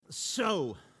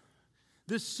So,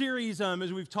 this series,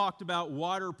 as we've talked about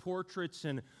water portraits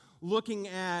and looking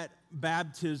at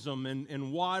baptism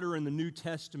and water in the New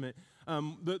Testament,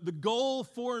 the goal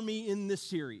for me in this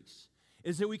series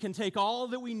is that we can take all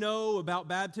that we know about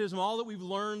baptism, all that we've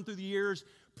learned through the years,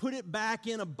 put it back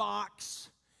in a box,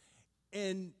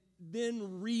 and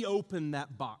then reopen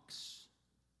that box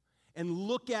and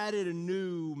look at it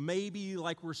anew, maybe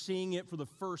like we're seeing it for the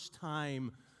first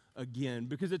time again.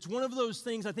 Because it's one of those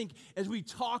things, I think, as we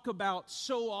talk about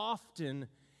so often,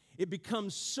 it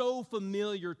becomes so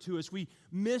familiar to us. We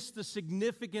miss the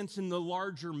significance and the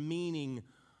larger meaning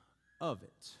of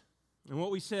it. And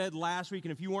what we said last week,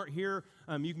 and if you weren't here,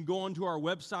 you can go onto our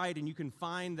website and you can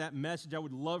find that message. I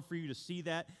would love for you to see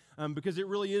that because it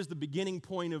really is the beginning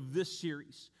point of this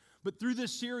series. But through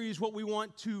this series, what we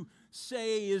want to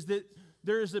say is that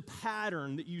there is a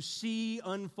pattern that you see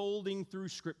unfolding through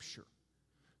Scripture,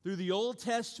 through the Old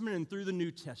Testament and through the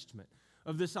New Testament,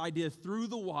 of this idea through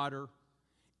the water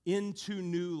into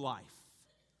new life.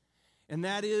 And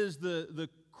that is the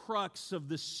crux of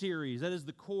this series. That is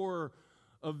the core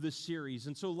of this series.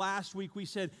 And so last week we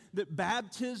said that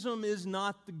baptism is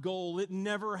not the goal. It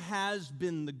never has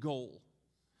been the goal.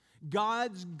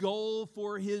 God's goal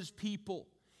for His people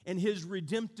and His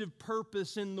redemptive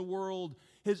purpose in the world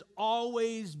has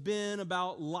always been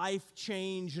about life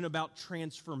change and about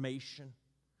transformation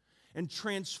and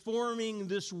transforming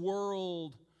this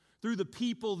world through the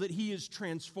people that He is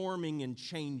transforming and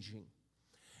changing.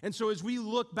 And so as we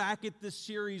look back at this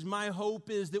series, my hope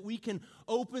is that we can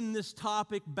open this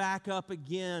topic back up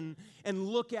again and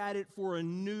look at it for a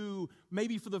new,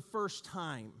 maybe for the first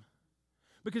time.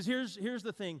 Because here's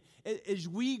the thing. As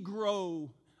we grow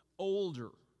older,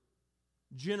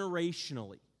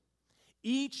 generationally,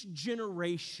 each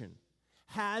generation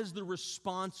has the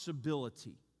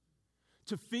responsibility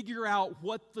to figure out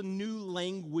what the new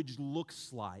language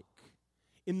looks like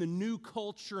in the new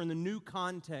culture and the new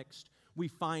context we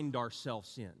find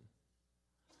ourselves in.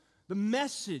 The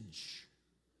message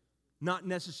not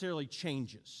necessarily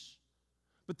changes,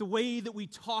 but the way that we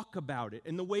talk about it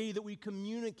and the way that we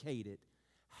communicate it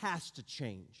has to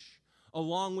change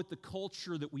along with the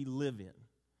culture that we live in.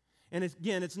 And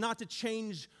again, it's not to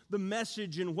change the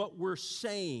message and what we're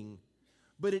saying,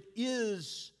 but it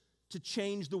is to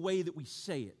change the way that we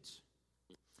say it.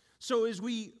 So as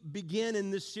we begin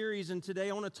in this series, and today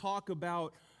I want to talk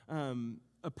about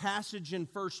a passage in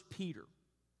 1 Peter,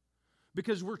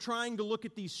 because we're trying to look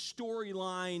at these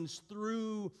storylines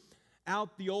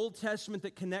throughout the Old Testament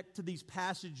that connect to these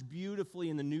passages beautifully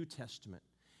in the New Testament,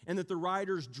 and that the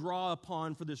writers draw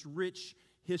upon for this rich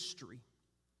history.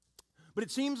 But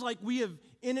it seems like we have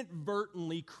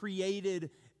inadvertently created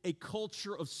a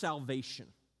culture of salvation.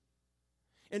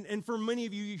 And for many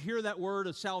of you, you hear that word,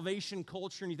 a salvation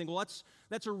culture, and you think, well,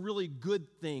 that's a really good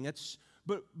thing.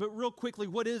 But real quickly,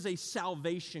 what is a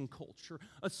salvation culture?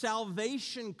 A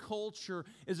salvation culture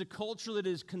is a culture that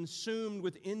is consumed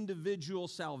with individual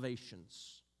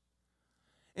salvations.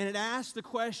 And it asks the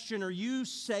question, are you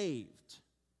saved?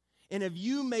 And have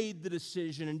you made the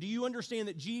decision? And do you understand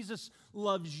that Jesus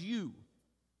loves you?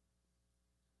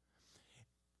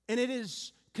 And it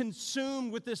is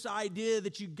consumed with this idea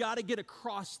that you've got to get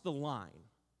across the line.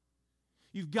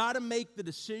 You've got to make the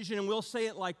decision, and we'll say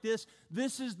it like this: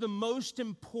 this is the most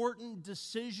important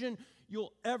decision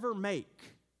you'll ever make.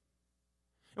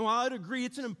 And while I'd agree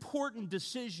it's an important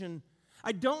decision,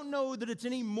 I don't know that it's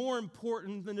any more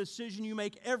important than the decision you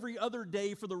make every other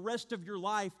day for the rest of your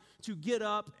life to get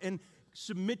up and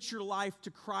submit your life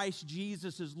to Christ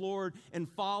Jesus as Lord and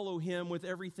follow Him with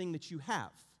everything that you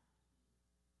have.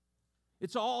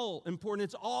 It's all important.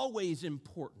 It's always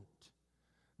important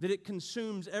that it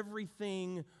consumes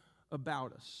everything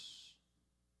about us.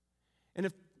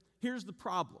 And here's the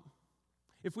problem.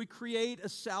 If we create a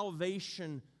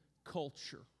salvation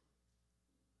culture,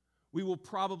 we will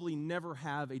probably never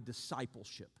have a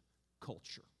discipleship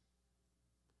culture.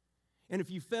 And if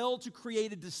you fail to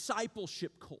create a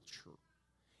discipleship culture,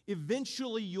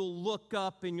 eventually you'll look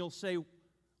up and you'll say,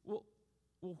 well,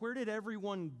 where did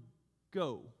everyone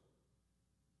go?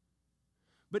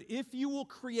 But if you will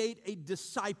create a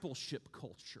discipleship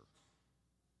culture,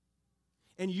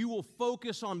 and you will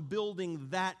focus on building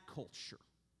that culture,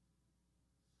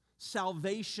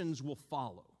 salvations will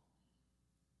follow.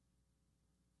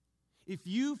 If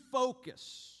you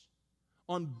focus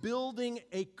on building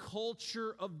a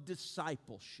culture of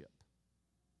discipleship,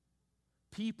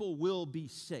 people will be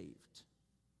saved.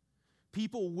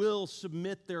 People will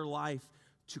submit their life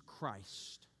to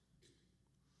Christ.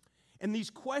 And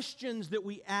these questions that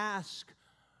we ask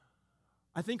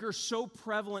I think are so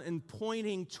prevalent in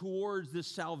pointing towards this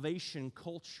salvation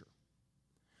culture.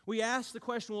 We ask the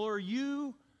question, well, are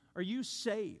you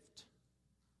saved?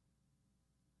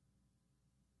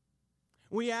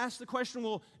 We ask the question,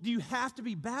 well, do you have to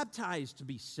be baptized to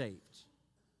be saved?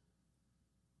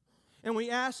 And we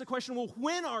ask the question, well,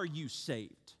 when are you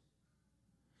saved?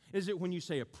 Is it when you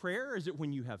say a prayer? Is it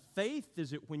when you have faith?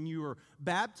 Is it when you are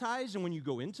baptized and when you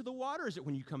go into the water? Is it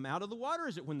when you come out of the water?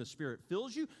 Is it when the Spirit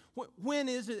fills you? When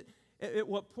is it? At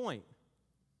what point?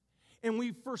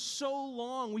 And for so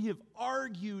long, we have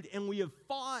argued and we have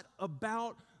fought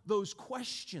about those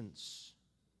questions.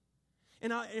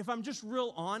 And if I'm just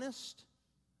real honest,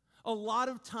 a lot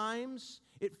of times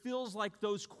it feels like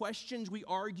those questions we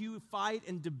argue, fight,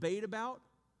 and debate about,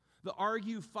 the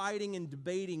argue, fighting, and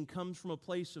debating comes from a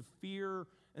place of fear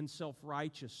and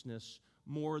self-righteousness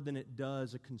more than it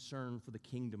does a concern for the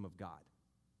kingdom of God.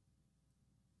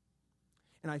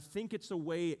 And I think it's the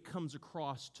way it comes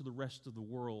across to the rest of the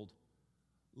world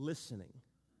listening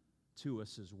to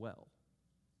us as well.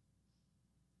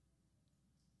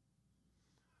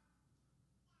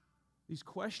 These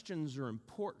questions are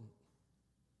important,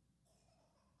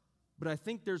 but I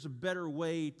think there's a better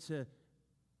way to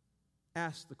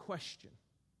ask the question.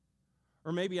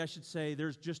 Or maybe I should say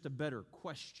there's just a better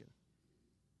question.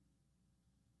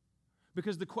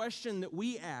 Because the question that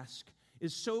we ask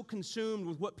is so consumed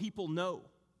with what people know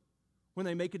when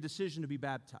they make a decision to be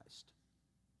baptized.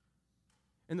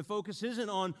 And the focus isn't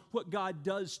on what God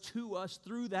does to us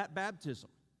through that baptism.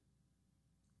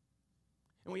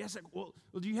 And we ask, well,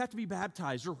 do you have to be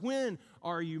baptized? Or when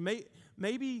are you?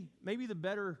 Maybe the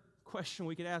better question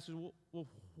we could ask is, well,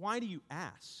 why do you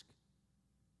ask?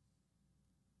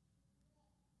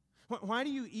 Why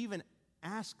do you even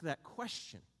ask that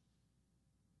question?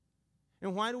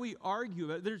 And why do we argue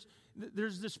about it?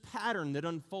 There's this pattern that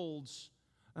unfolds.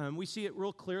 We see it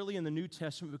real clearly in the New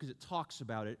Testament because it talks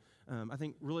about it, I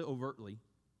think, really overtly.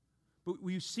 But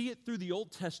we see it through the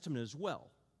Old Testament as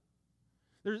well.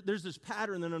 There's this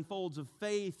pattern that unfolds of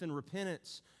faith and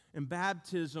repentance and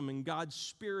baptism and God's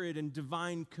Spirit and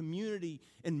divine community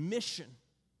and mission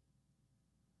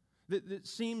that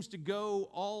seems to go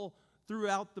all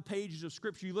throughout the pages of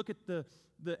Scripture. You look at the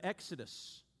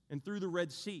Exodus and through the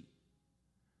Red Sea.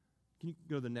 Can you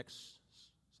go to the next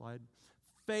slide?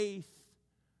 Faith,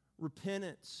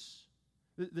 repentance,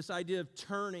 this idea of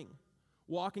turning,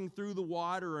 walking through the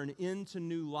water and into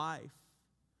new life,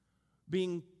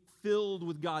 being filled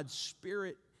with God's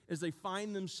Spirit as they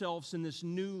find themselves in this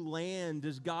new land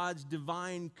as God's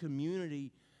divine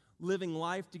community, living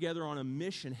life together on a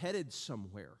mission, headed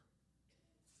somewhere.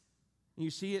 And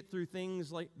you see it through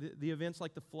things like the events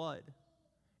like the flood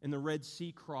and the Red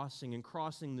Sea crossing and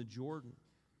crossing the Jordan,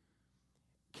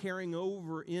 carrying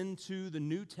over into the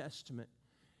New Testament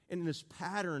in this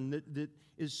pattern that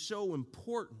is so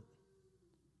important.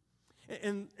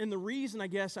 And the reason, I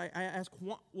guess, I ask,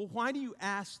 well, why do you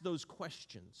ask those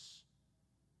questions?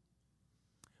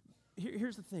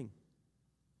 Here's the thing.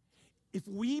 If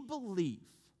we believe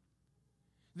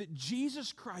that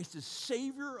Jesus Christ is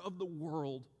Savior of the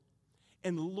world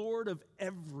and Lord of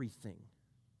everything,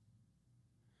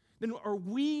 then are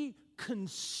we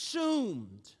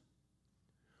consumed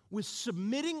with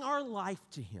submitting our life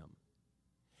to Him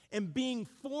and being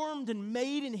formed and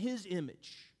made in His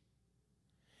image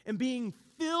and being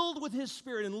filled with His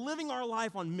Spirit and living our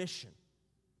life on mission?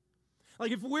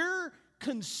 Like, if we're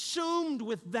consumed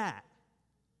with that,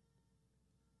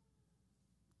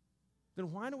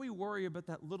 then why do we worry about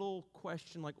that little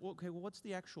question like, okay, well, what's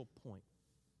the actual point?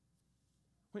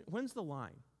 When's the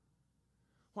line?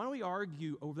 Why don't we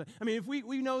argue over that? I mean, if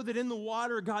we know that in the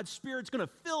water God's Spirit's going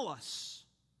to fill us,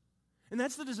 and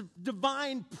that's the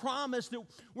divine promise that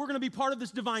we're going to be part of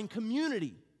this divine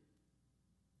community,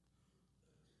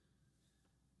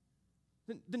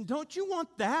 then don't you want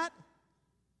that?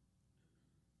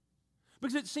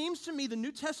 Because it seems to me the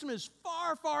New Testament is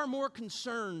far, far more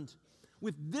concerned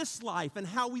with this life and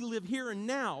how we live here and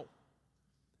now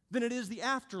than it is the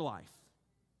afterlife.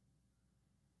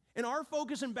 And our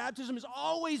focus in baptism has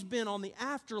always been on the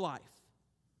afterlife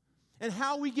and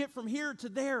how we get from here to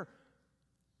there.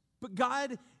 But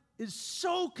God is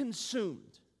so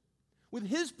consumed with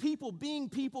His people being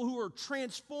people who are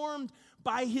transformed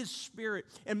by His Spirit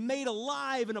and made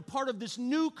alive and a part of this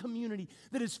new community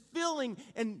that is filling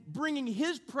and bringing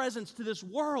His presence to this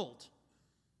world.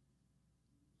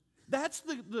 That's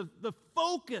the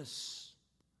focus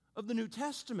of the New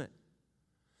Testament.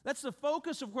 That's the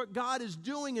focus of what God is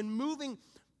doing and moving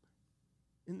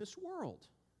in this world.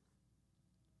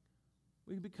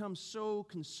 We become so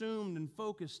consumed and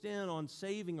focused in on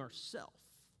saving ourselves.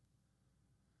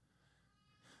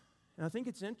 And I think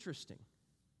it's interesting.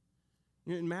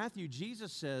 In Matthew,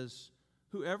 Jesus says,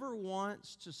 whoever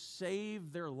wants to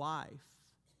save their life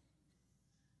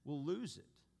will lose it.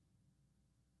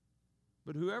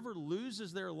 But whoever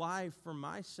loses their life for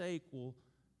my sake will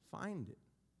find it.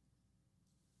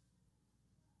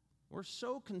 We're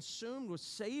so consumed with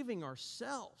saving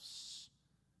ourselves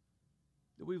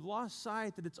that we've lost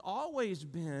sight that it's always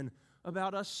been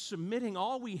about us submitting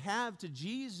all we have to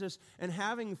Jesus and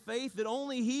having faith that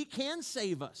only He can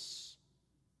save us.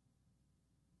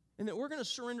 And that we're going to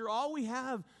surrender all we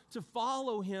have to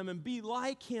follow Him and be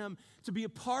like Him, to be a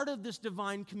part of this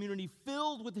divine community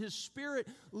filled with His Spirit,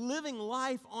 living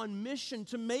life on mission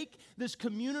to make this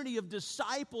community of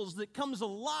disciples that comes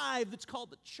alive that's called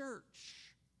the church.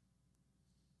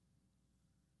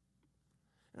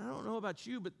 And I don't know about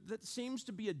you, but that seems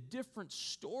to be a different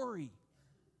story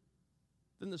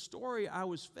than the story I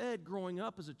was fed growing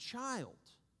up as a child.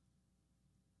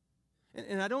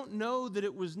 And I don't know that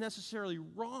it was necessarily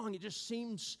wrong. It just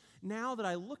seems, now that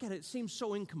I look at it, it seems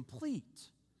so incomplete.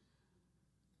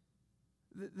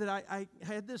 That I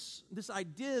had this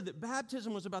idea that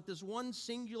baptism was about this one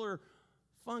singular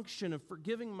function of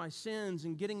forgiving my sins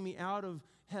and getting me out of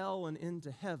hell and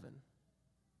into heaven.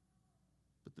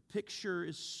 But the picture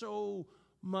is so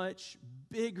much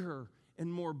bigger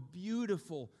and more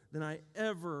beautiful than I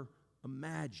ever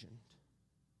imagined.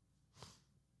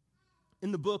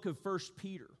 In the book of 1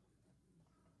 Peter,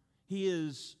 he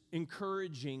is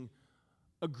encouraging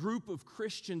a group of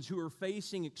Christians who are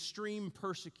facing extreme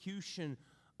persecution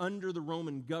under the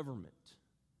Roman government.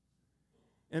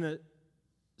 And a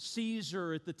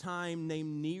Caesar at the time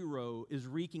named Nero is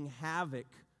wreaking havoc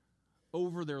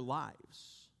over their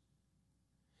lives.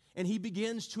 And he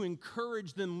begins to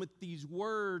encourage them with these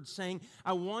words, saying,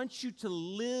 I want you to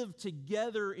live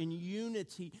together in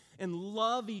unity and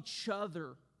love each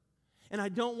other. And I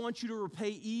don't want you to repay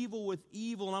evil with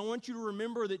evil. And I want you to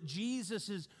remember that Jesus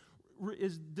is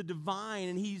the divine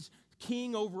and He's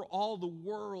king over all the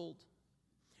world.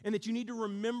 And that you need to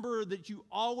remember that you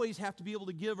always have to be able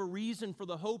to give a reason for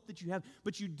the hope that you have.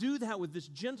 But you do that with this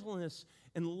gentleness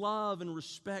and love and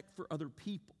respect for other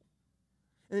people.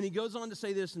 And then he goes on to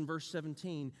say this in verse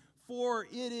 17, for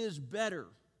it is better,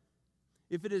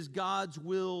 if it is God's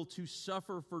will, to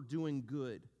suffer for doing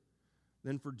good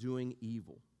than for doing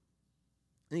evil.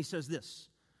 And he says this,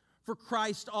 for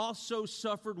Christ also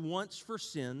suffered once for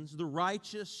sins, the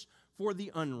righteous for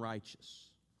the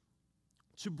unrighteous,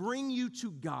 to bring you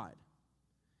to God.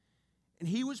 And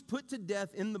He was put to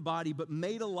death in the body, but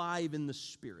made alive in the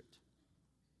spirit.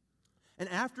 And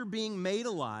after being made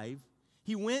alive,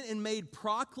 He went and made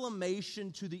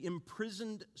proclamation to the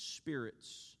imprisoned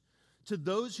spirits, to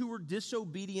those who were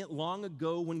disobedient long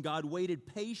ago when God waited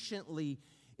patiently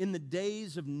in the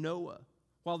days of Noah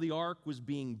while the ark was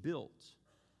being built.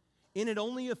 In it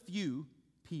only a few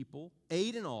people,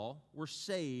 8 in all, were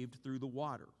saved through the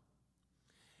water.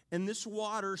 And this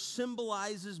water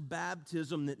symbolizes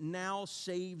baptism that now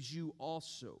saves you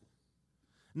also.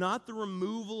 Not the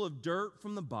removal of dirt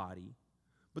from the body,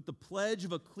 but the pledge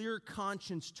of a clear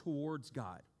conscience towards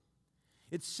God.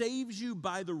 It saves you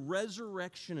by the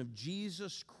resurrection of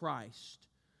Jesus Christ,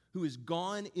 who is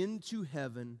gone into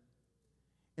heaven,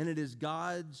 and it is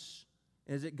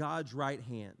at God's right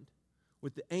hand,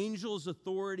 with the angels,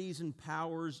 authorities, and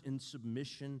powers in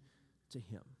submission to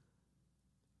Him.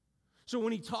 So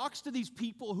when he talks to these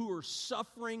people who are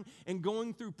suffering and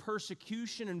going through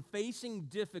persecution and facing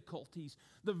difficulties,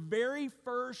 the very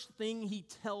first thing he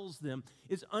tells them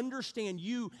is understand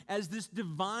you as this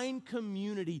divine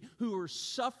community who are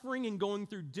suffering and going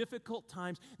through difficult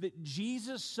times, that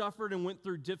Jesus suffered and went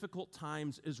through difficult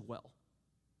times as well.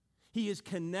 He is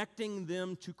connecting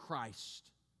them to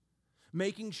Christ,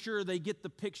 making sure they get the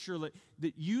picture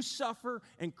that you suffer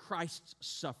and Christ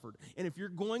suffered. And if you're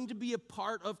going to be a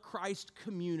part of Christ's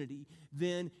community,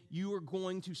 then you are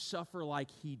going to suffer like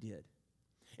He did.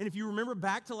 And if you remember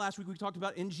back to last week, we talked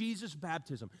about in Jesus'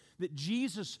 baptism, that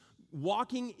Jesus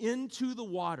walking into the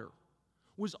water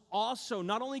was also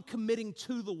not only committing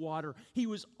to the water, He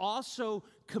was also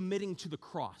committing to the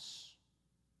cross.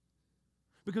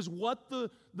 Because what the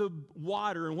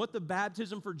water and what the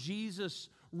baptism for Jesus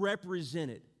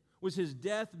represented was His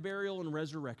death, burial, and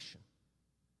resurrection.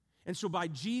 And so by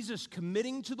Jesus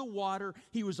committing to the water,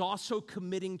 He was also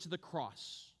committing to the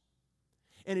cross.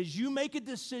 And as you make a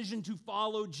decision to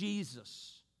follow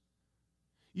Jesus,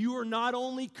 you are not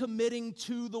only committing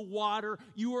to the water,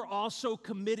 you are also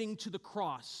committing to the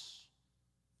cross.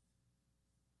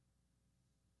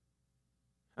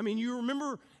 I mean, you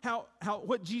remember how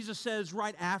what Jesus says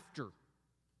right after.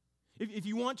 If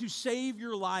you want to save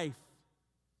your life,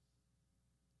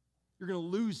 you're going to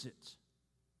lose it.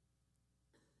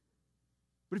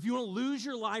 But if you want to lose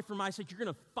your life for my sake, you're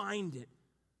going to find it.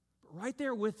 But right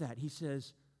there with that, he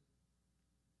says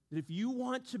that if you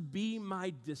want to be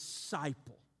my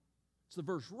disciple, it's the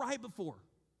verse right before.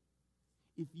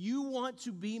 If you want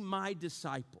to be my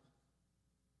disciple,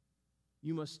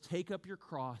 you must take up your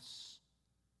cross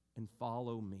and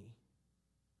follow me.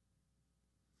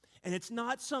 And it's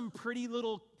not some pretty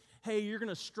little, hey, you're going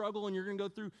to struggle and you're going to go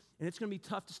through, and it's going to be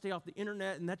tough to stay off the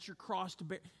internet, and that's your cross to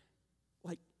bear.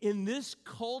 Like, in this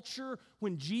culture,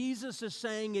 when Jesus is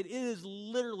saying it is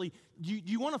literally, do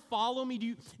you want to follow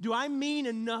me? Do I mean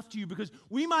enough to you? Because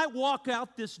we might walk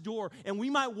out this door, and we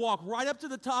might walk right up to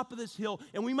the top of this hill,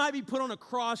 and we might be put on a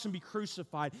cross and be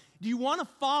crucified. Do you want to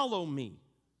follow me?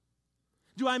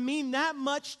 Do I mean that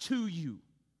much to you?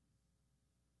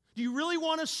 Do you really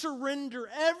want to surrender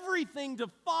everything to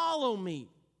follow me?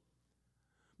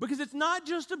 Because it's not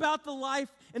just about the life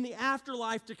and the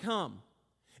afterlife to come.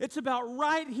 It's about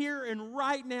right here and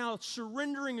right now,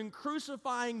 surrendering and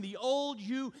crucifying the old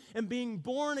you and being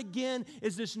born again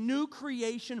as this new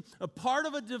creation, a part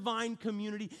of a divine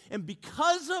community. And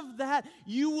because of that,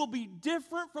 you will be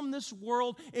different from this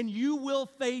world, and you will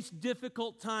face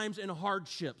difficult times and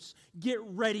hardships. Get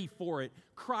ready for it.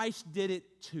 Christ did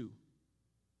it too.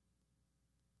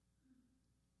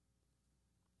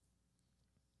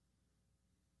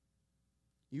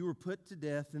 You were put to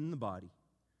death in the body,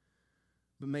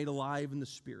 but made alive in the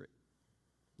Spirit.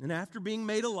 And after being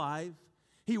made alive,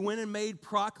 he went and made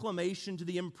proclamation to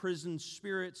the imprisoned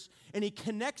spirits, and he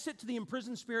connects it to the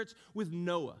imprisoned spirits with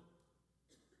Noah.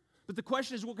 But the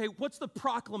question is, okay, what's the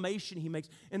proclamation he makes?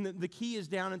 And the key is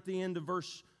down at the end of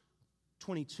verse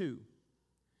 22.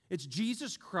 It's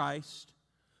Jesus Christ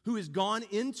who has gone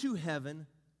into heaven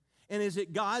and is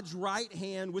at God's right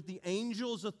hand with the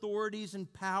angels, authorities,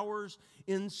 and powers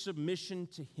in submission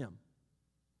to him.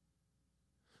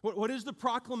 What is the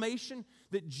proclamation?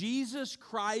 That Jesus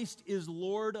Christ is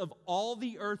Lord of all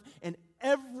the earth, and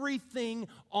everything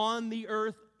on the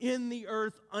earth, in the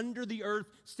earth, under the earth,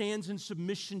 stands in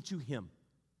submission to him.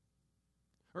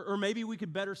 Or maybe we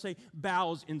could better say,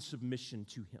 bows in submission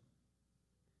to him.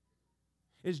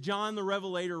 As John the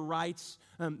Revelator writes,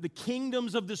 the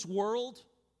kingdoms of this world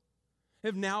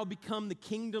have now become the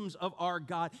kingdoms of our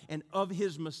God and of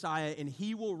his Messiah, and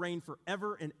he will reign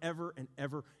forever and ever and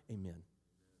ever. Amen.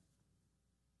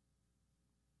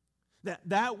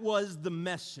 That was the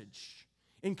message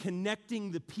in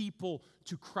connecting the people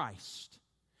to Christ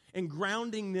and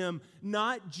grounding them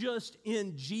not just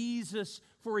in Jesus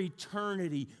for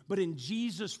eternity, but in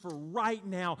Jesus for right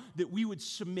now, that we would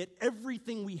submit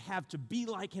everything we have to be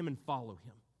like him and follow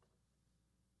him.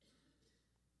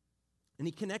 And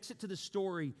he connects it to the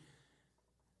story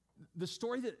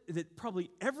that probably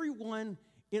everyone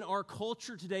in our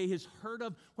culture today has heard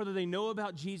of, whether they know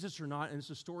about Jesus or not, and it's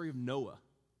the story of Noah.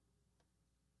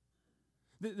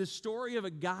 The story of a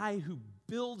guy who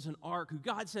builds an ark, who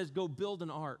God says, go build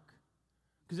an ark,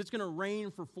 because it's going to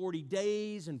rain for 40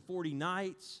 days and 40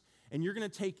 nights, and you're going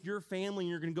to take your family and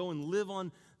you're going to go and live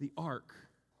on the ark.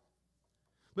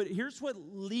 But here's what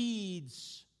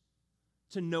leads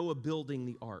to Noah building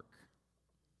the ark.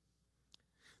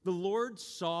 The Lord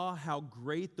saw how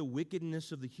great the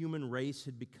wickedness of the human race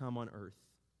had become on earth,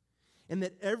 and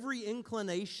that every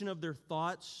inclination of their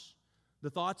thoughts,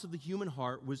 the thoughts of the human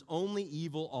heart, was only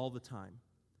evil all the time.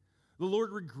 The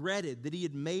Lord regretted that he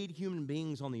had made human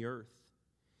beings on the earth,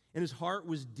 and his heart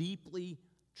was deeply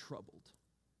troubled.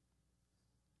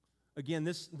 Again,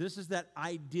 this is that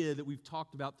idea that we've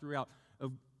talked about throughout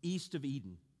of east of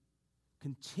Eden,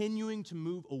 continuing to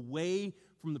move away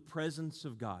from the presence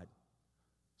of God.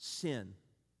 Sin.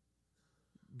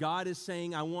 God is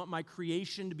saying, I want my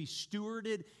creation to be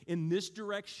stewarded in this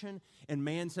direction, and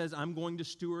man says, I'm going to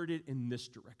steward it in this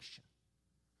direction.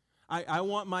 I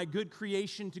want my good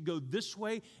creation to go this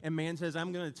way, and man says,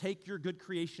 I'm going to take your good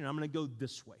creation, and I'm going to go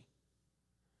this way.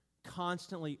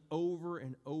 Constantly over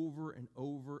and over and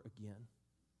over again.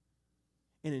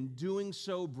 And in doing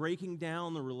so, breaking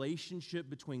down the relationship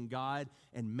between God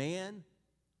and man,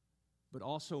 but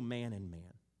also man and man,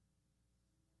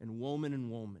 and woman,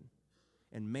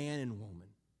 and man and woman.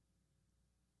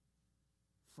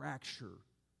 Fractured,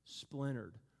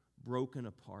 splintered, broken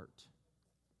apart.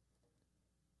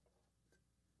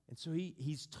 And so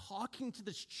he's talking to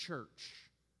this church,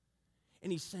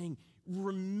 and he's saying,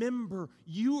 remember,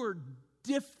 you are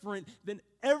different than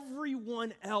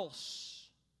everyone else.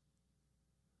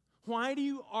 Why do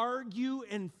you argue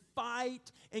and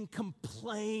fight and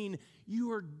complain?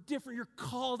 You are different. You're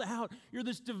called out. You're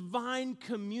this divine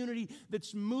community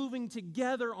that's moving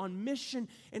together on mission.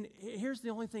 And here's the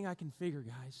only thing I can figure,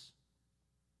 guys.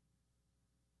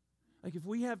 Like if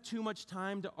we have too much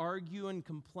time to argue and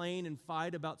complain and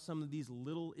fight about some of these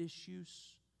little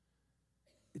issues,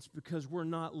 it's because we're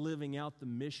not living out the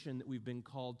mission that we've been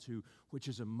called to, which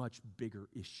is a much bigger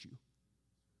issue.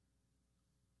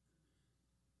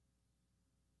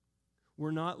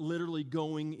 We're not literally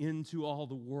going into all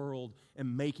the world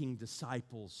and making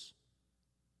disciples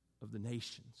of the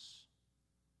nations.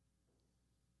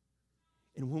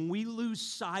 And when we lose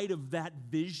sight of that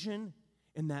vision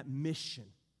and that mission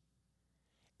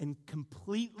and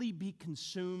completely be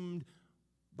consumed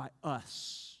by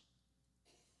us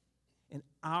and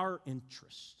our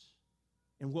interest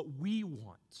and what we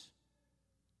want,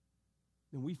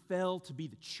 then we fail to be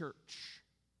the church.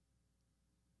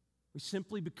 We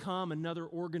simply become another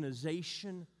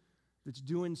organization that's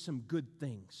doing some good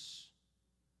things.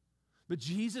 But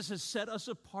Jesus has set us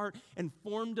apart and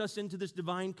formed us into this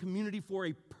divine community for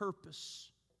a purpose.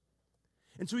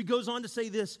 And so he goes on to say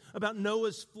this about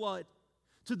Noah's flood.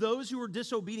 To those who were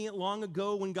disobedient long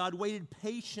ago when God waited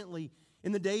patiently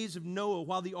in the days of Noah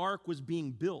while the ark was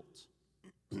being built.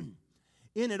 In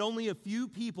it, only a few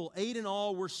people, 8 in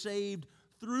all, were saved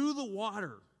through the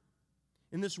water.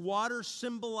 And this water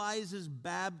symbolizes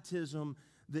baptism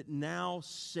that now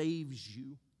saves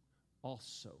you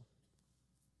also.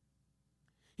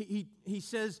 He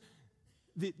says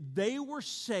that they were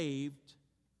saved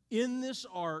in this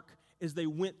ark as they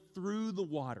went through the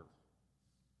water.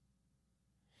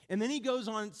 And then he goes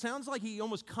on, it sounds like he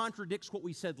almost contradicts what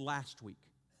we said last week.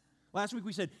 Last week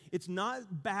we said it's not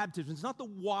baptism, it's not the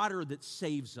water that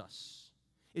saves us.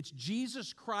 It's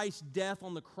Jesus Christ's death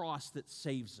on the cross that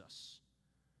saves us.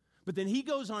 But then he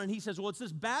goes on and he says, well, it's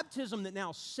this baptism that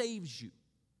now saves you.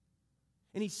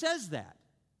 And he says that.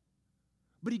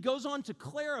 But he goes on to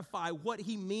clarify what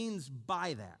he means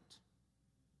by that.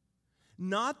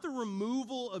 Not the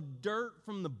removal of dirt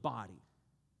from the body.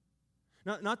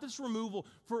 Not this removal.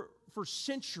 For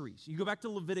centuries, you go back to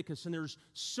Leviticus, and there's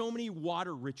so many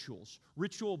water rituals,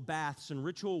 ritual baths and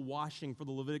ritual washing for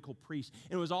the Levitical priests.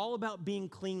 And it was all about being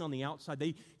clean on the outside.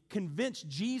 They convinced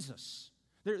Jesus.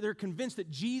 They're convinced that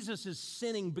Jesus is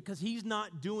sinning because he's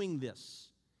not doing this.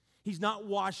 He's not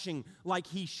washing like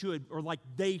he should or like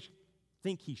they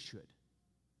think he should.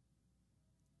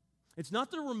 It's not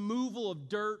the removal of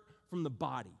dirt from the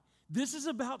body. This is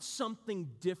about something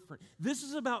different. This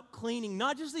is about cleaning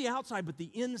not just the outside, but the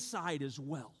inside as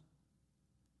well.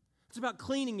 It's about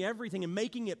cleaning everything and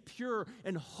making it pure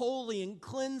and holy and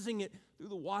cleansing it through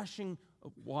the washing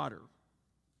of water.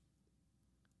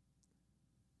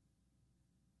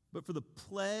 But for the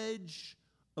pledge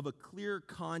of a clear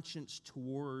conscience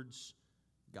towards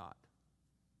God.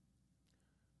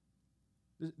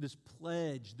 This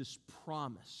pledge, this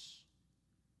promise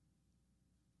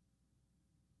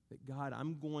that God,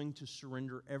 I'm going to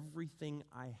surrender everything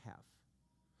I have.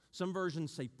 Some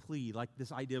versions say plea, like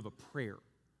this idea of a prayer,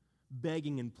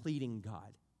 begging and pleading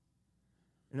God.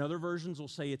 And other versions will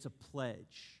say it's a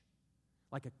pledge,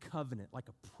 like a covenant, like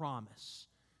a promise.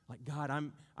 Like, God,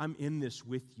 I'm in this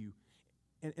with you.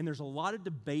 And there's a lot of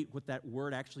debate what that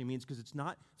word actually means because it's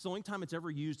the only time it's ever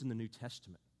used in the New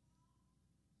Testament.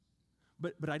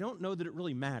 But I don't know that it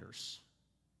really matters.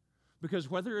 Because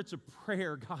whether it's a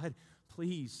prayer, God,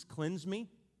 please cleanse me,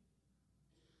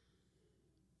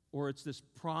 or it's this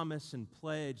promise and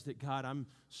pledge that, God, I'm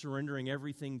surrendering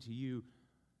everything to you,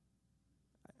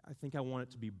 I think I want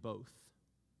it to be both.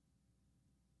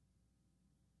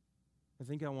 I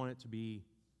think I want it to be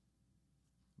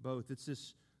both. It's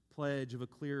this pledge of a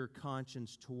clear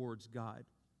conscience towards God.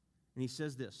 And he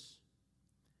says this,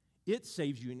 it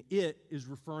saves you, and it is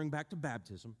referring back to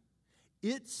baptism.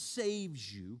 It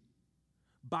saves you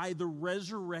by the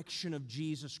resurrection of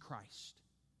Jesus Christ.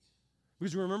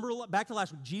 Because remember back to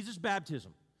last week, Jesus'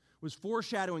 baptism was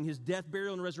foreshadowing his death,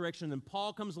 burial, and resurrection. And then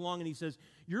Paul comes along and he says,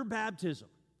 your baptism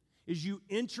is you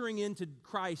entering into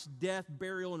Christ's death,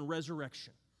 burial, and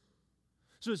resurrection.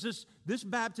 So it's this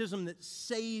baptism that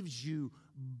saves you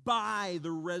by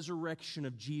the resurrection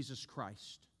of Jesus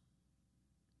Christ,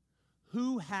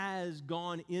 who has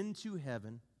gone into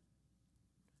heaven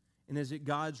and is at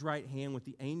God's right hand with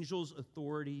the angels,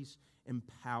 authorities, and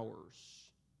powers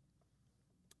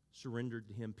surrendered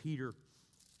to him. Peter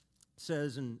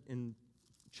says in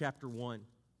chapter 1,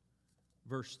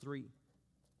 verse 3,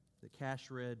 that Cash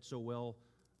read so well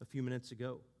a few minutes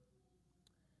ago.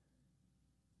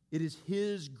 It is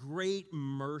his great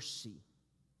mercy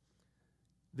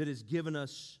that has given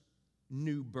us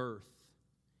new birth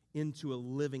into a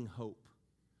living hope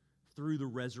through the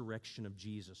resurrection of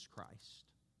Jesus Christ.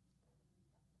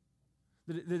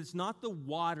 That it's not the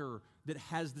water that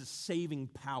has the saving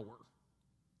power,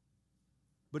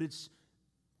 but it's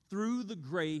through the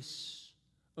grace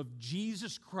of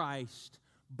Jesus Christ,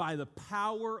 by the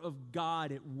power of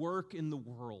God at work in the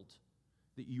world,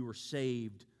 that you are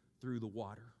saved through the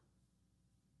water.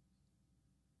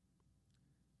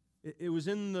 It was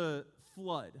in the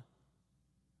flood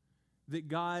that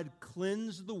God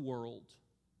cleansed the world,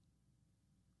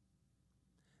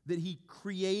 that He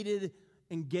created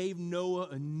and gave Noah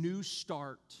a new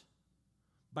start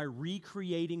by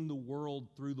recreating the world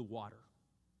through the water.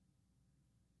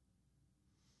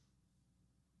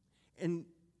 And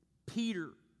Peter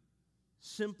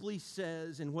simply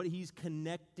says, and what he's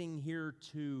connecting here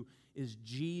to is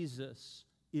Jesus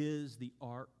is the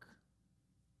ark.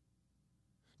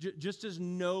 Just as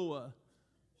Noah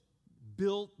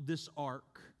built this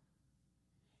ark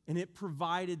and it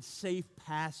provided safe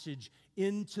passage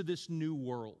into this new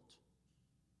world,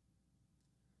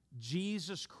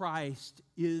 Jesus Christ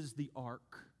is the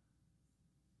ark.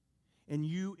 And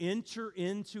you enter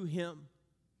into Him,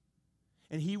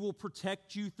 and He will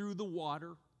protect you through the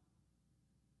water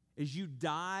as you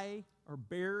die, are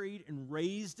buried, and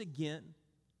raised again.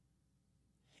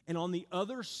 And on the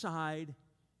other side,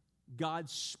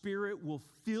 God's Spirit will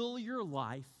fill your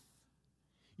life.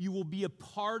 You will be a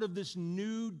part of this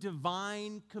new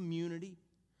divine community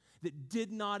that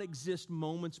did not exist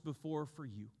moments before for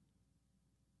you.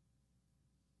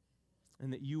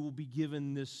 And that you will be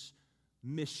given this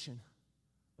mission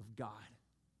of God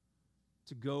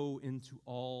to go into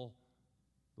all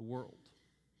the world.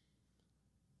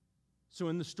 So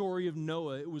in the story of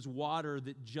Noah, it was water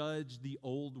that judged the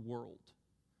old world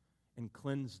and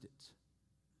cleansed it.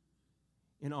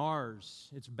 In ours,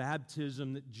 it's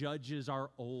baptism that judges our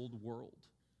old world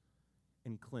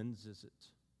and cleanses it.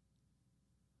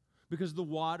 Because the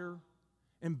water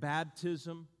and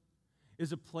baptism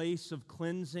is a place of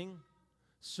cleansing,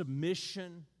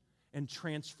 submission, and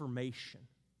transformation.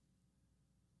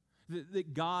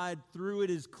 That God, through it,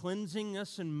 is cleansing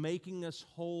us and making us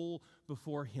whole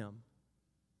before Him.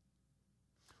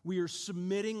 We are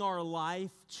submitting our life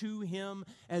to Him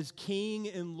as King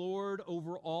and Lord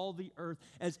over all the earth,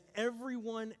 as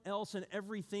everyone else and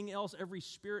everything else, every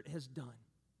spirit has done.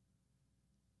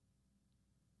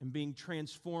 And being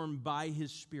transformed by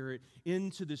His Spirit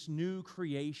into this new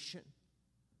creation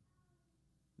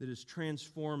that is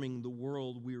transforming the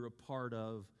world we are a part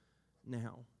of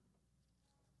now.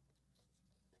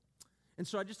 And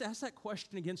so I just asked that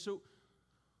question again. So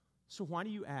why do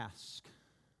you ask?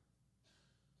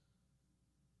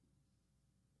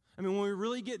 I mean, when we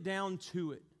really get down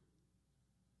to it,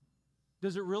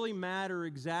 does it really matter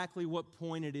exactly what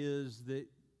point it is that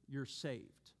you're saved?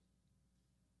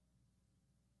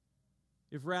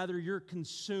 If rather you're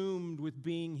consumed with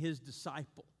being His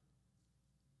disciple.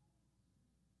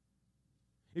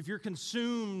 If you're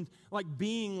consumed like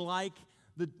being like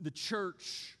the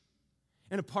church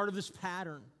and a part of this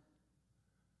pattern.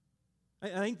 I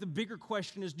think the bigger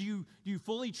question is, do you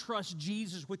fully trust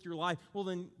Jesus with your life? Well,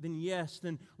 then yes,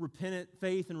 then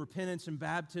faith and repentance and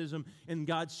baptism and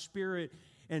God's Spirit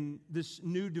and this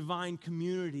new divine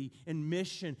community and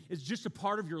mission is just a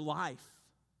part of your life.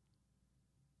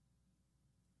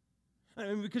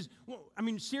 I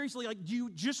mean, seriously, like, do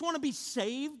you just want to be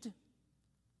saved?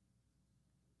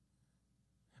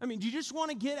 I mean, do you just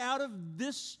want to get out of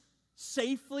this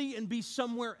safely and be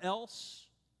somewhere else?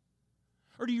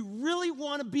 Or do you really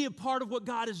want to be a part of what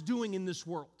God is doing in this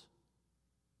world?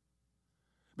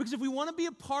 Because if we want to be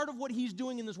a part of what He's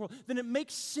doing in this world, then it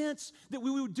makes sense that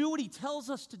we would do what He tells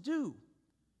us to do.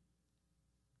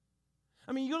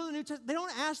 I mean, you go to the New Testament, they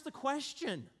don't ask the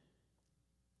question.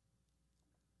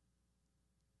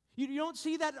 You don't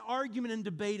see that argument and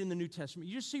debate in the New Testament.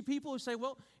 You just see people who say,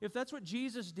 well, if that's what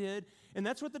Jesus did, and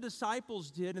that's what the disciples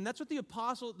did, and that's what the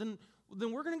apostles, then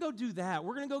we're going to go do that.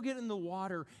 We're going to go get in the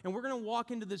water, and we're going to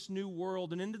walk into this new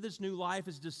world and into this new life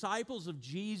as disciples of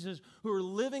Jesus who are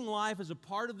living life as a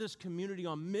part of this community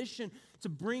on mission to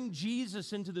bring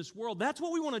Jesus into this world. That's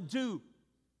what we want to do.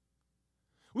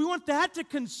 We want that to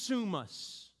consume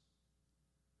us.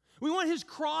 We want His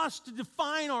cross to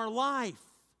define our life.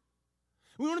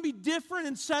 We want to be different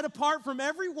and set apart from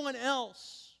everyone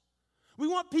else. We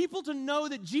want people to know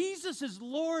that Jesus is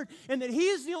Lord and that He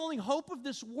is the only hope of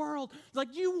this world.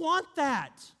 Like, do you want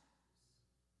that?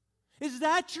 Is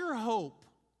that your hope?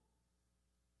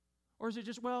 Or is it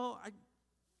just,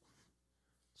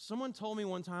 someone told me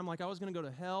one time, like, I was going to go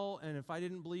to hell, and if I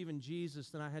didn't believe in Jesus,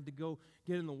 then I had to go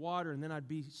get in the water, and then I'd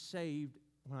be saved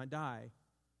when I die.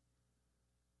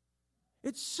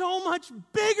 It's so much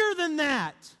bigger than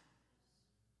that.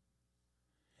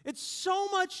 It's so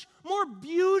much more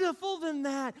beautiful than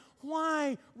that.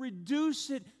 Why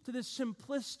reduce it to this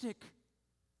simplistic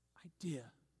idea?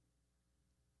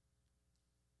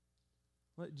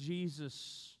 Let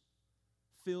Jesus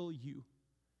fill you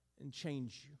and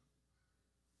change you.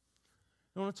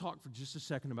 I want to talk for just a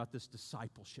second about this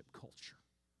discipleship culture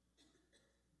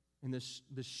and this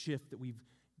shift that we've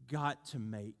got to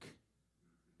make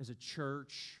as a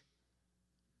church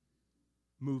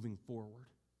moving forward.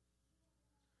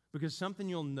 Because something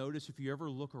you'll notice if you ever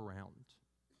look around,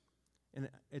 and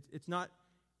it's not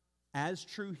as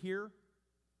true here,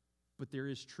 but there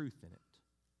is truth in it.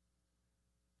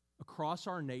 Across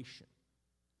our nation,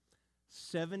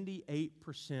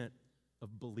 78%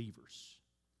 of believers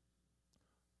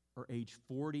are age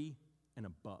 40 and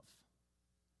above.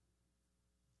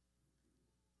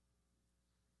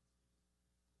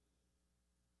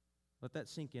 Let that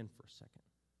sink in for a second.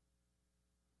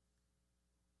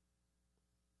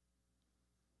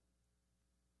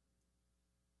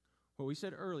 What we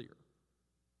said earlier,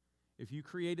 if you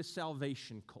create a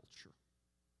salvation culture,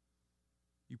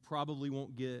 you probably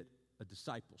won't get a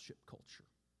discipleship culture.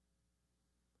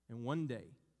 And one day,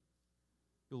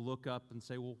 you'll look up and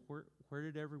say, well, where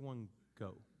did everyone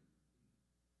go?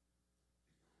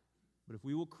 But if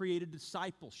we will create a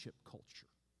discipleship culture,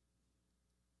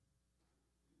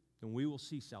 then we will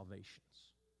see salvations.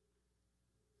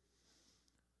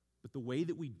 But the way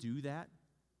that we do that,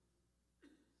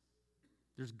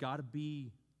 there's got to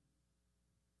be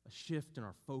a shift in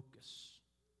our focus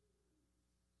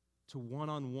to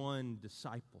one-on-one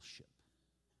discipleship.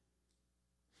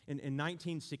 In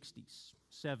 1960s,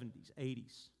 70s,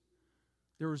 80s,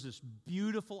 there was this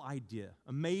beautiful idea,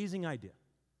 amazing idea.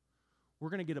 We're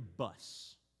going to get a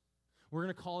bus. We're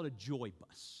going to call it a joy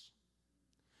bus.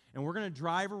 And we're going to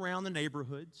drive around the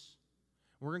neighborhoods.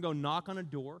 We're going to go knock on a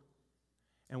door.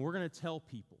 And we're going to tell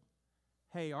people,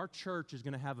 hey, our church is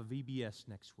going to have a VBS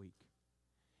next week.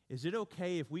 Is it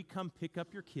okay if we come pick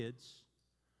up your kids?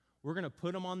 We're going to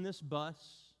put them on this bus.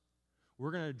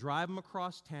 We're going to drive them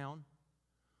across town.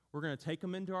 We're going to take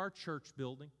them into our church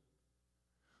building.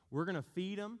 We're going to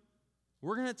feed them.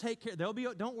 We're going to take care.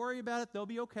 Don't worry about it. They'll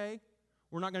be okay.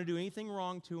 We're not going to do anything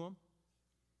wrong to them.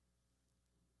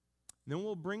 Then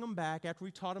we'll bring them back after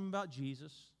we taught them about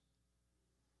Jesus,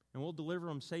 and we'll deliver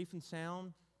them safe and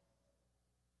sound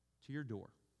to your door.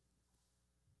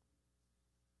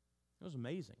 It was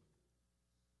amazing.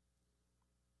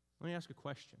 Let me ask a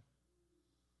question.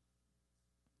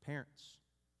 Parents,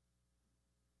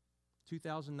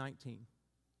 2019,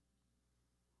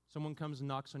 someone comes and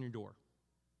knocks on your door.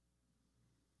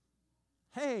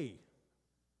 Hey,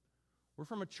 we're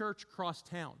from a church across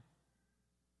town.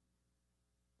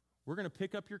 We're going to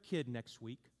pick up your kid next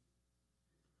week.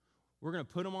 We're going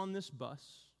to put them on this bus.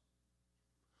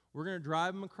 We're going to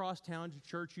drive them across town to a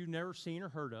church you've never seen or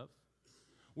heard of.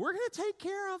 We're going to take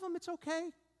care of them. It's okay.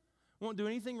 We won't do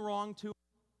anything wrong to them.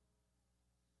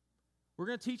 We're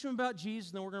going to teach them about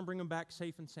Jesus, and then we're going to bring them back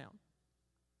safe and sound.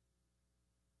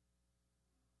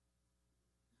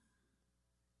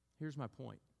 Here's my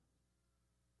point.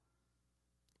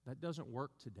 That doesn't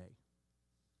work today.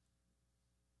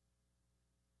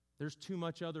 There's too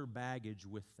much other baggage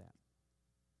with that.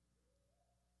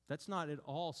 That's not at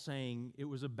all saying it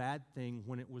was a bad thing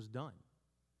when it was done.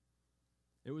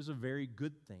 It was a very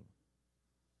good thing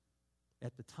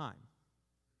at the time.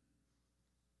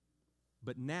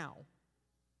 But now,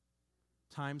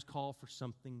 times call for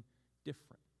something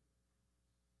different.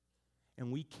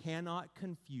 And we cannot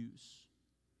confuse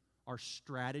our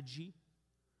strategy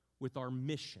with our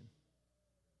mission.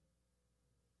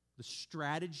 The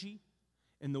strategy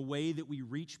and the way that we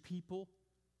reach people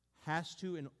has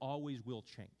to and always will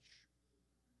change.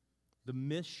 The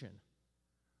mission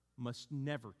must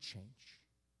never change.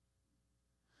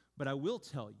 But I will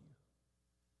tell you,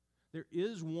 there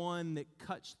is one that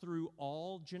cuts through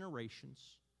all generations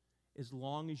as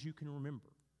long as you can remember.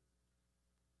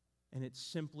 And it's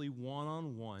simply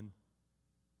one-on-one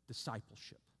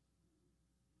discipleship.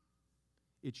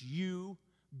 It's you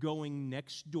going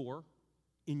next door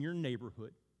in your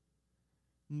neighborhood,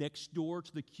 next door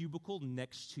to the cubicle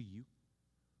next to you,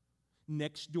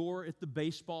 next door at the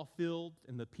baseball field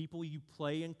and the people you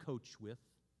play and coach with,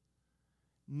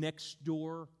 next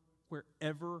door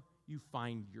wherever you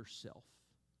find yourself,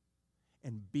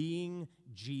 and being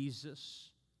Jesus,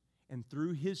 and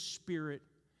through His Spirit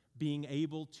being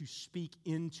able to speak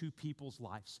into people's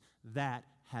lives. That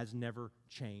has never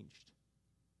changed.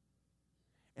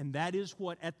 And that is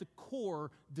what, at the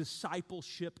core,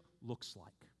 discipleship looks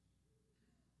like.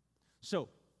 So,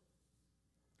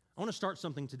 I want to start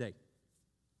something today.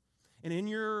 And in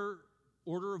your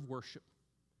order of worship,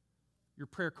 your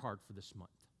prayer card for this month.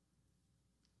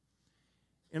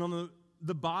 And on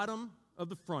the bottom of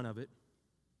the front of it,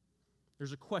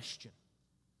 there's a question.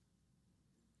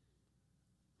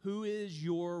 Who is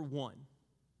your one?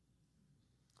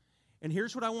 And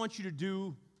here's what I want you to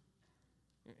do.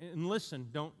 And listen,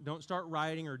 don't start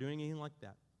writing or doing anything like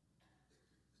that.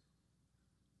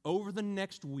 Over the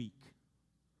next week,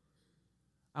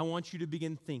 I want you to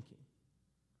begin thinking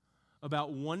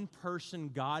about one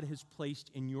person God has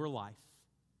placed in your life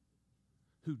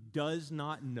who does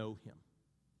not know Him,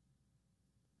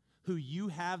 who you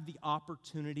have the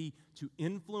opportunity to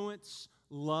influence,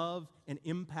 love, and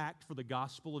impact for the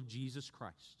gospel of Jesus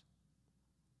Christ.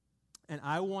 And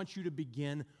I want you to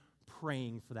begin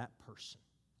praying for that person.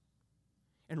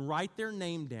 And write their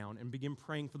name down and begin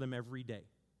praying for them every day.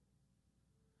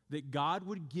 That God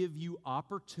would give you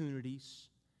opportunities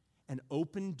and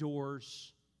open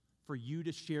doors for you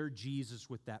to share Jesus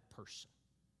with that person.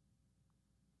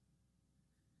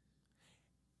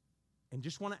 And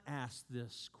just want to ask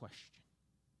this question.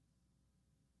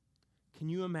 Can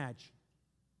you imagine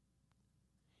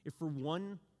if for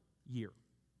 1 year,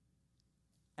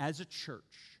 as a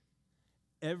church,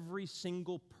 every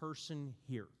single person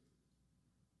here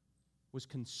was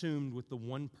consumed with the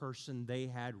one person they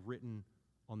had written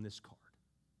on this card?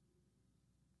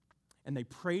 And they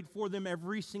prayed for them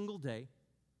every single day,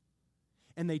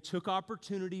 and they took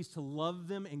opportunities to love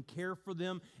them and care for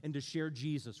them and to share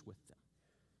Jesus with them.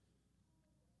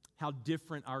 How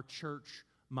different our church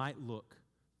might look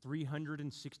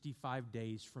 365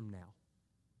 days from now.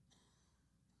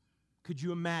 Could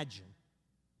you imagine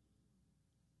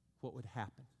what would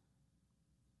happen?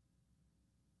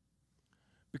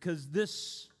 Because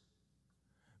this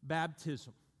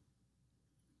baptism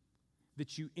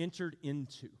that you entered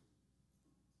into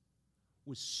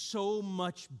was so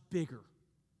much bigger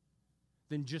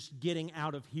than just getting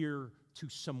out of here to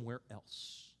somewhere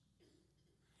else.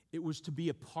 It was to be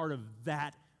a part of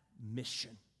that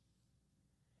mission.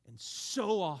 And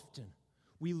so often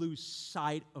we lose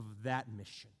sight of that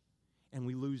mission and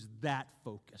we lose that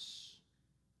focus.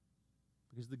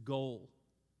 Because the goal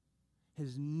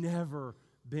has never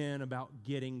been about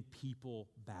getting people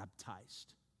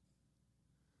baptized.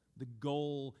 The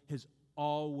goal has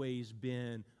always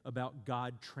been about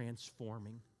God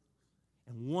transforming.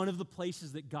 And one of the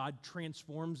places that God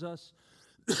transforms us,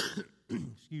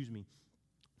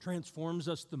 transforms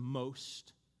us the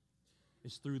most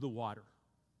is through the water.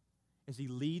 As He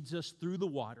leads us through the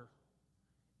water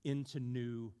into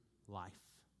new life.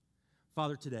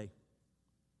 Father, today,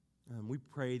 we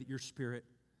pray that Your Spirit,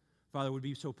 Father, would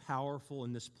be so powerful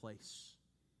in this place.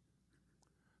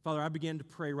 Father, I begin to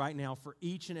pray right now for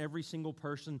each and every single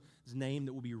person's name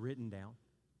that will be written down.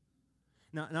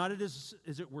 Now, not as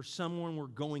it were someone we're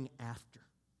going after,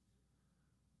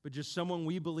 but just someone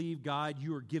we believe, God,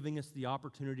 You are giving us the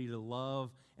opportunity to love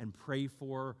and pray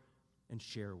for and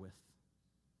share with.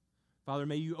 Father,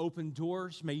 may You open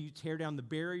doors. May You tear down the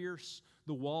barriers,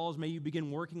 the walls. May You begin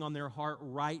working on their heart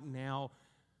right now.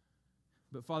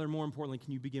 But Father, more importantly,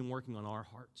 can You begin working on our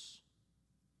hearts?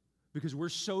 Because we're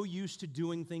so used to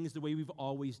doing things the way we've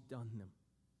always done them.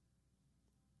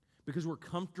 Because we're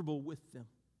comfortable with them.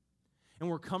 And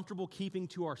we're comfortable keeping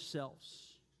to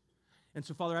ourselves. And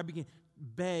so, Father, I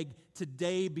beg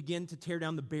today, begin to tear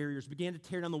down the barriers, begin to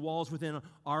tear down the walls within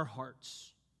our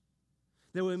hearts,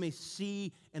 that we may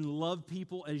see and love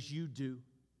people as You do.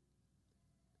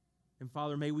 And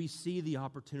Father, may we see the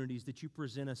opportunities that You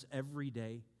present us every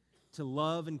day to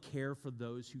love and care for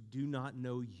those who do not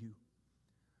know You.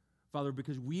 Father,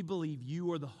 because we believe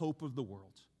You are the hope of the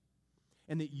world,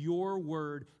 and that Your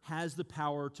word has the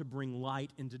power to bring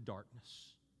light into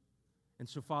darkness. And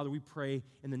so, Father, we pray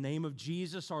in the name of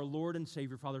Jesus, our Lord and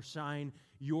Savior, Father, shine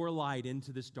Your light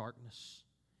into this darkness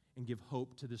and give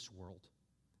hope to this world.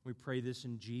 We pray this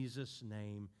in Jesus'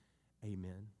 name,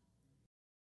 amen.